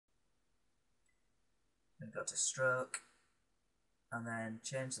going to go to stroke and then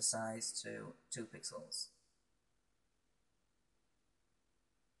change the size to 2 pixels.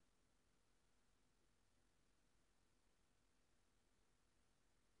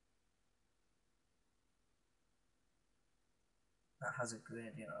 That has a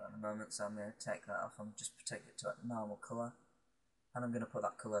gradient at the moment, so I'm going to take that off and just take it to a normal colour, and I'm going to put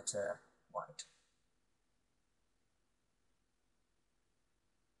that colour to white.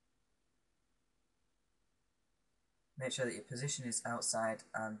 Make sure that your position is outside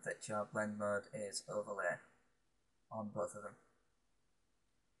and that your blend mode is overlay on both of them.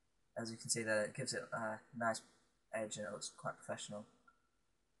 As you can see there, it gives it a nice edge and it looks quite professional.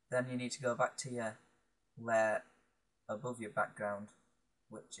 Then you need to go back to your layer above your background,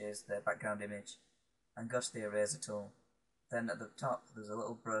 which is the background image, and go to the eraser tool. Then at the top there's a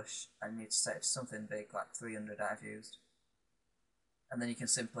little brush and you need to set it to something big like 300 I've used. And then you can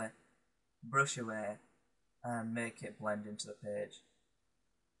simply brush away and make it blend into the page.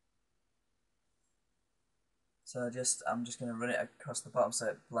 So I'm just going to run it across the bottom so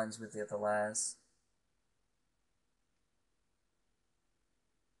it blends with the other layers.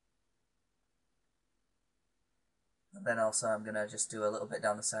 And then also I'm going to just do a little bit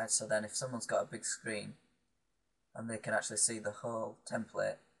down the side, so then if someone's got a big screen and they can actually see the whole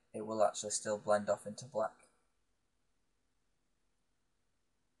template, it will actually still blend off into black.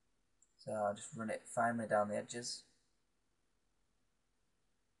 So I'll just run it finely down the edges.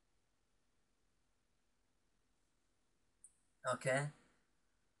 Okay,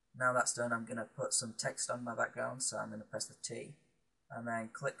 now that's done, I'm going to put some text on my background, so I'm going to press the T and then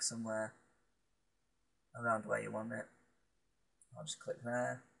click somewhere around where you want it. I'll just click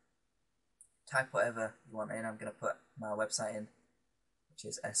there, type whatever you want in. I'm going to put my website in, which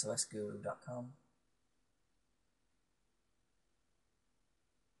is sosguru.com.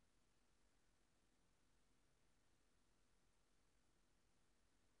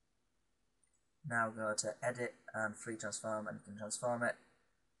 Now go to edit and free transform, and you can transform it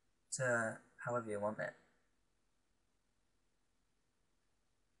to however you want it.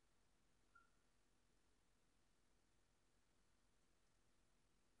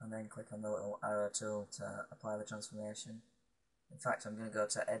 And then click on the little arrow tool to apply the transformation. In fact, I'm going to go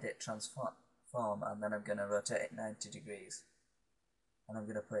to edit transform and then I'm going to rotate it 90 degrees. And I'm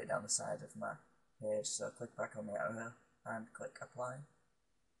going to put it down the side of my page, so click back on the arrow and click apply.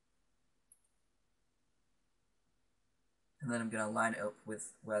 And then I'm going to line it up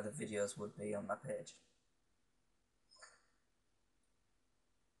with where the videos would be on my page.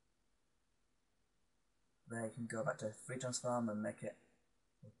 There you can go back to free transform and make it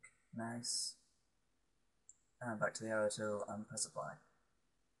look nice. And back to the arrow tool and press apply.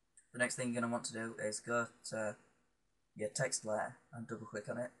 The next thing you're going to want to do is go to your text layer and double click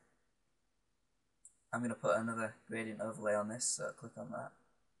on it. I'm going to put another gradient overlay on this, so click on that.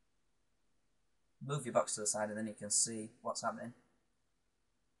 Move your box to the side and then you can see what's happening.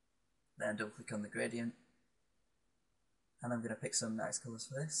 Then double click on the gradient, and I'm going to pick some nice colours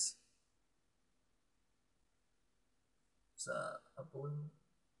for this. So a blue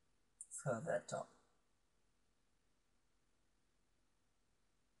for the top.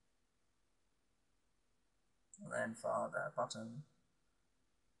 And then for the bottom,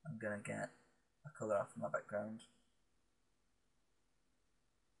 I'm going to get a colour off my background.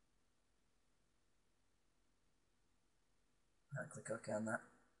 And click OK on that,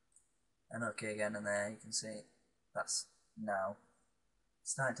 and OK again, and there you can see that's now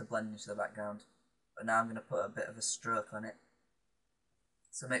starting to blend into the background. But now I'm going to put a bit of a stroke on it.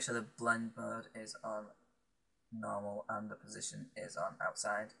 So make sure the blend mode is on normal and the position is on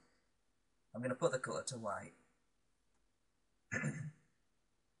outside. I'm going to put the colour to white. And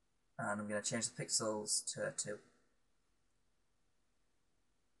I'm going to change the pixels to 2.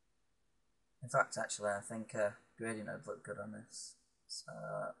 In fact, actually, I think gradient would look good on this. So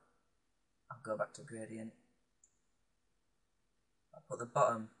I'll go back to gradient. I'll put the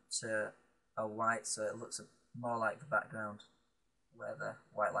bottom to a white so it looks more like the background where the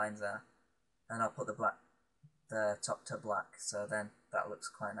white lines are. And I'll put the top to black, so then that looks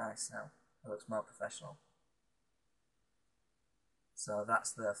quite nice now. It looks more professional. So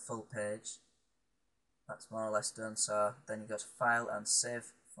that's the full page. That's more or less done. So then you go to File and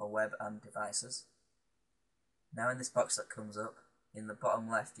Save for web and devices. Now in this box that comes up, in the bottom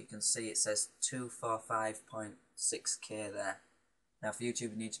left you can see it says 245.6K there. Now for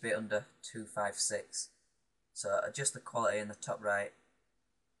YouTube you need to be under 256. So adjust the quality in the top right.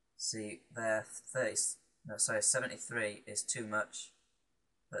 See there, 73 is too much,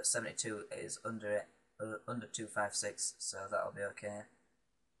 but 72 is under it, under 256, so that'll be okay.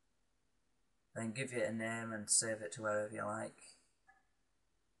 Then give it a name and save it to wherever you like.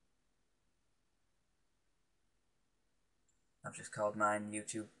 I've just called mine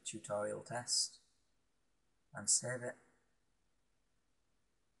YouTube tutorial test and save it.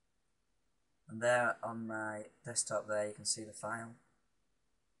 And there on my desktop there you can see the file.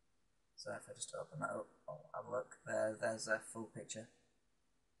 So if I just open that up, I'll have a look. There's a full picture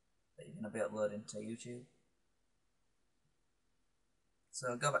that you're going to be uploading to YouTube.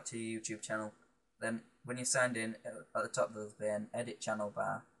 So go back to your YouTube channel. Then when you're signed in, at the top there'll be an edit channel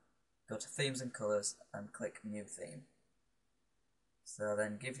bar. Go to themes and colours and click new theme. So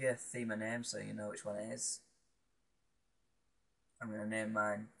then give your theme a name so you know which one it is. I'm going to name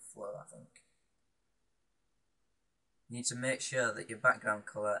mine Flow, I think. You need to make sure that your background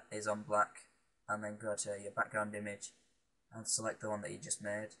colour is on black, and then go to your background image and select the one that you just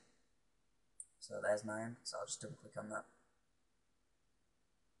made. So there's mine, so I'll just double click on that.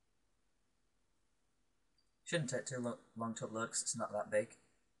 Shouldn't take too long to upload because it's not that big.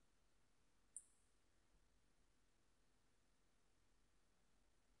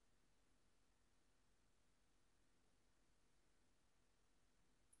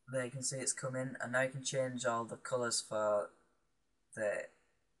 There you can see it's come in, and now you can change all the colours for the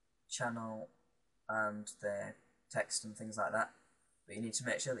channel and the text and things like that. But you need to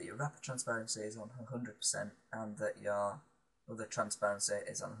make sure that your wrapper transparency is on 100% and that your other transparency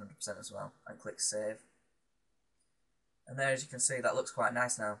is on 100% as well, and click save. And there, as you can see, that looks quite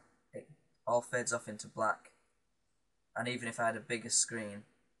nice now. It all fades off into black, and even if I had a bigger screen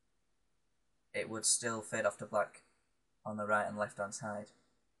it would still fade off to black on the right and left hand side.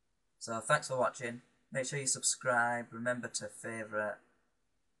 So thanks for watching. Make sure you subscribe, remember to favourite,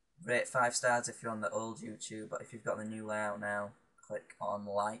 rate 5 stars if you're on the old YouTube, but if you've got the new layout now, click on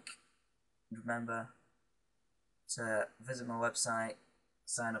like. And remember to visit my website,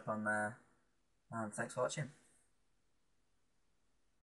 sign up on there, and thanks for watching.